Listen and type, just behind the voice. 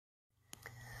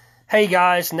Hey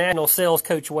guys, National Sales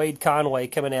Coach Wade Conway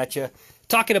coming at you.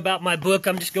 Talking about my book.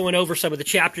 I'm just going over some of the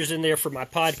chapters in there for my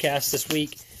podcast this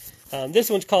week. This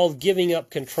one's called Giving Up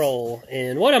Control.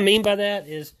 And what I mean by that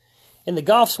is in the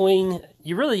golf swing,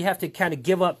 you really have to kind of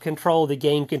give up control. The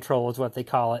game control is what they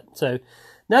call it. So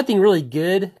nothing really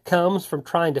good comes from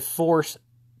trying to force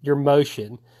your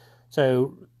motion.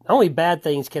 So only bad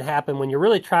things can happen when you're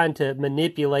really trying to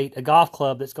manipulate a golf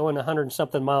club that's going 100 and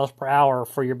something miles per hour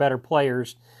for your better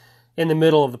players in the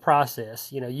middle of the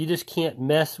process. You know, you just can't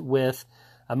mess with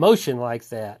emotion like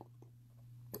that.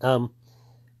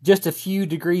 Just a few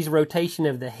degrees rotation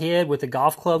of the head with a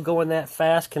golf club going that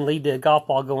fast can lead to a golf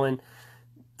ball going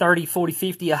 30, 40,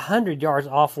 50, 100 yards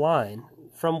offline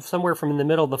from somewhere from in the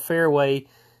middle of the fairway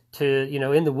to,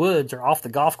 in the woods or off the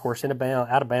golf course, out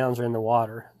of bounds or in the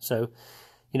water. So,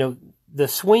 the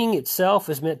swing itself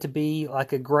is meant to be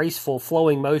like a graceful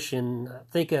flowing motion.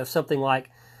 Think of something like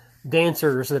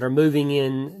dancers that are moving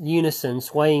in unison,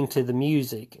 swaying to the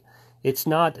music. It's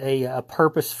not a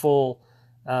purposeful,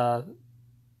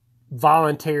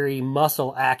 voluntary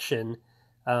muscle action.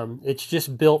 It's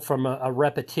just built from a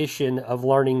repetition of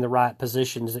learning the right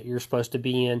positions that you're supposed to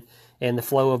be in and the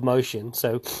flow of motion.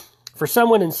 So for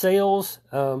someone in sales,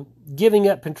 giving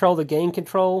up control to gain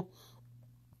control,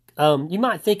 you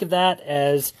might think of that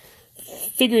as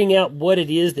figuring out what it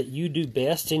is that you do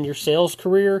best in your sales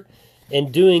career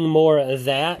and doing more of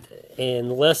that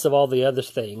and less of all the other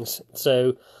things.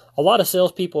 So a lot of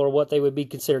salespeople are what they would be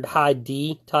considered high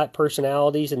D type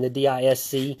personalities in the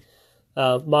DISC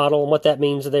model. And what that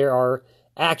means, there are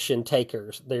action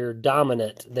takers. They're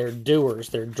dominant. They're doers.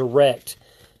 They're direct.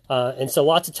 And so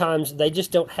lots of times they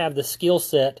just don't have the skill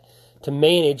set to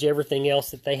manage everything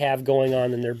else that they have going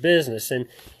on in their business. And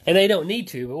they don't need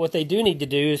to. But what they do need to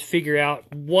do is figure out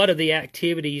what are the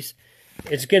activities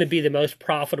it's going to be the most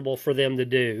profitable for them to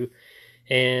do.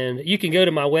 And you can go to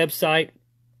my website,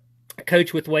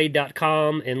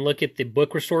 coachwithwade.com, and look at the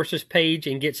book resources page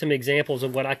and get some examples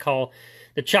of what I call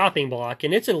the chopping block.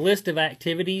 And it's a list of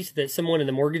activities that someone in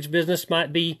the mortgage business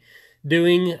might be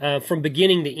doing from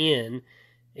beginning to end.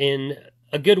 And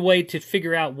a good way to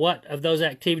figure out what of those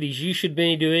activities you should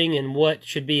be doing and what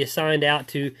should be assigned out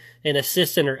to an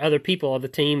assistant or other people of the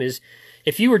team is,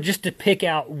 if you were just to pick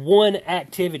out one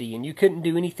activity and you couldn't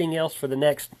do anything else for the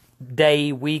next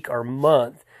day, week, or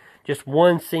month, just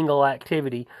one single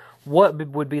activity, what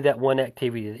would be that one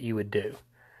activity that you would do?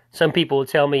 Some people would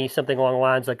tell me something along the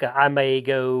lines like, I may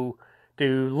go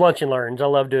do lunch and learns. I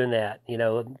love doing that.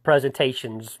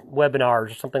 Presentations,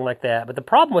 webinars, or something like that. But the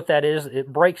problem with that is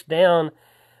it breaks down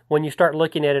when you start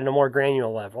looking at it at a more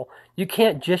granular level. You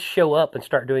can't just show up and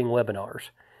start doing webinars.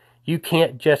 You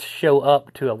can't just show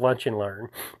up to a lunch and learn.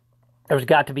 There's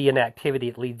got to be an activity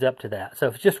that leads up to that. So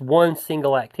if it's just one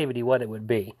single activity, what it would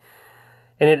be.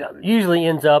 And it usually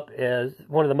ends up as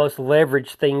one of the most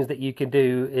leveraged things that you can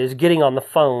do is getting on the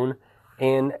phone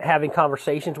and having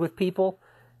conversations with people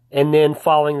and then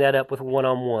following that up with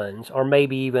one-on-ones or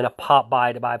maybe even a pop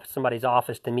by somebody's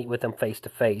office to meet with them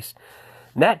face-to-face.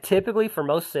 And that typically for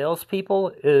most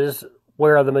salespeople is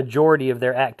where the majority of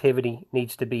their activity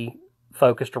needs to be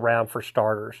focused around for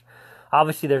starters.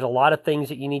 Obviously, there's a lot of things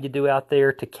that you need to do out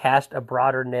there to cast a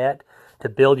broader net, to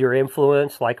build your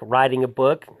influence, like writing a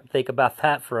book. Think about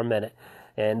that for a minute.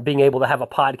 And being able to have a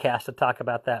podcast to talk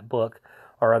about that book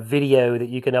or a video that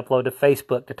you can upload to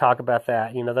Facebook to talk about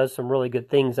that. Those are some really good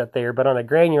things out there. But on a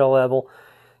granular level,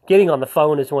 getting on the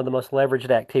phone is one of the most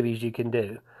leveraged activities you can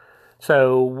do.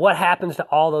 So what happens to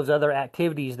all those other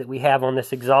activities that we have on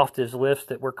this exhaustive list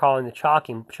that we're calling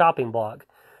the chopping block?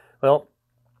 Well,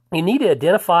 you need to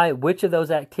identify which of those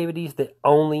activities that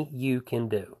only you can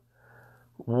do.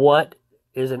 What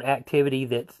is an activity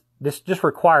that this just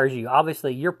requires you?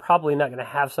 Obviously, you're probably not going to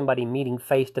have somebody meeting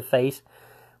face-to-face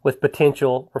with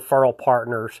potential referral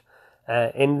partners,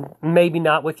 and maybe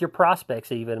not with your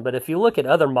prospects even. But if you look at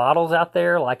other models out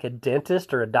there, like a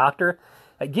dentist or a doctor,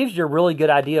 it gives you a really good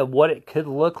idea of what it could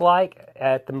look like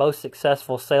at the most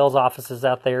successful sales offices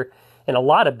out there in a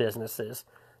lot of businesses.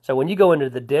 So when you go into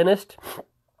the dentist,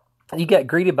 you get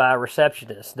greeted by a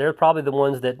receptionist. They're probably the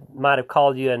ones that might have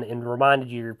called you and reminded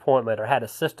you of your appointment or had a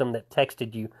system that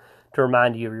texted you to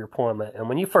remind you of your appointment. And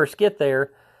when you first get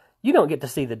there, you don't get to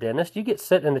see the dentist. You get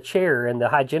sit in the chair and the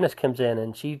hygienist comes in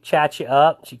and she chats you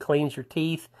up, she cleans your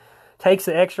teeth, takes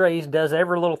the x-rays, does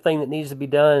every little thing that needs to be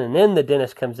done, and then the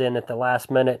dentist comes in at the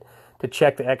last minute to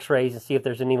check the x-rays and see if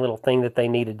there's any little thing that they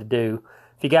needed to do.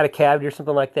 If you got a cavity or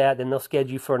something like that, then they'll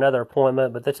schedule you for another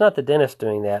appointment, but that's not the dentist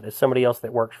doing that. It's somebody else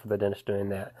that works for the dentist doing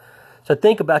that. So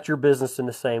think about your business in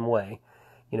the same way.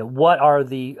 What are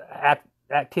the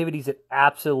activities that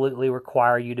absolutely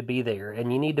require you to be there,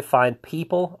 and you need to find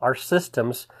people or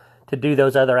systems to do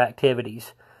those other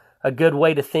activities. A good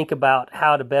way to think about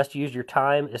how to best use your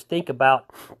time is think about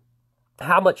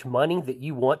how much money that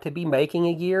you want to be making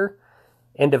a year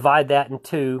and divide that in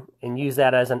two and use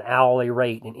that as an hourly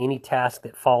rate. And any task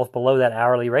that falls below that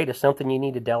hourly rate is something you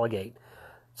need to delegate.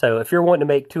 So if you're wanting to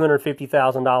make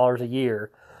 $250,000 a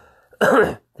year,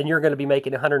 then you're going to be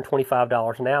making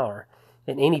 $125 an hour.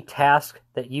 And any task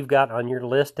that you've got on your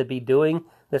list to be doing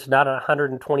that's not a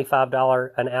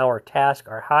 $125 an hour task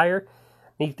or higher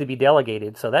needs to be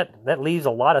delegated. So that leaves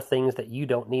a lot of things that you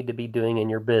don't need to be doing in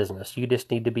your business. You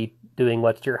just need to be doing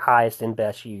what's your highest and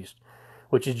best use,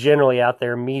 which is generally out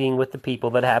there meeting with the people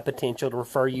that have potential to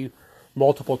refer you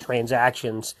multiple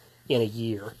transactions in a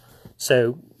year.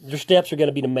 So your steps are going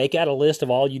to be to make out a list of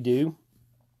all you do,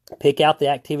 pick out the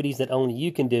activities that only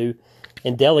you can do,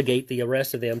 and delegate the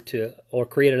rest of them to, or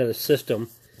create another system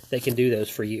that can do those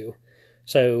for you.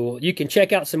 So you can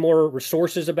check out some more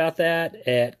resources about that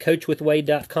at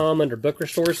coachwithwade.com under book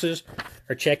resources,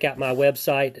 or check out my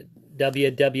website,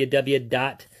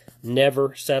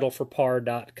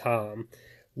 www.neversettleforpar.com.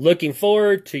 Looking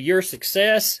forward to your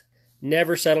success.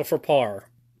 Never settle for par.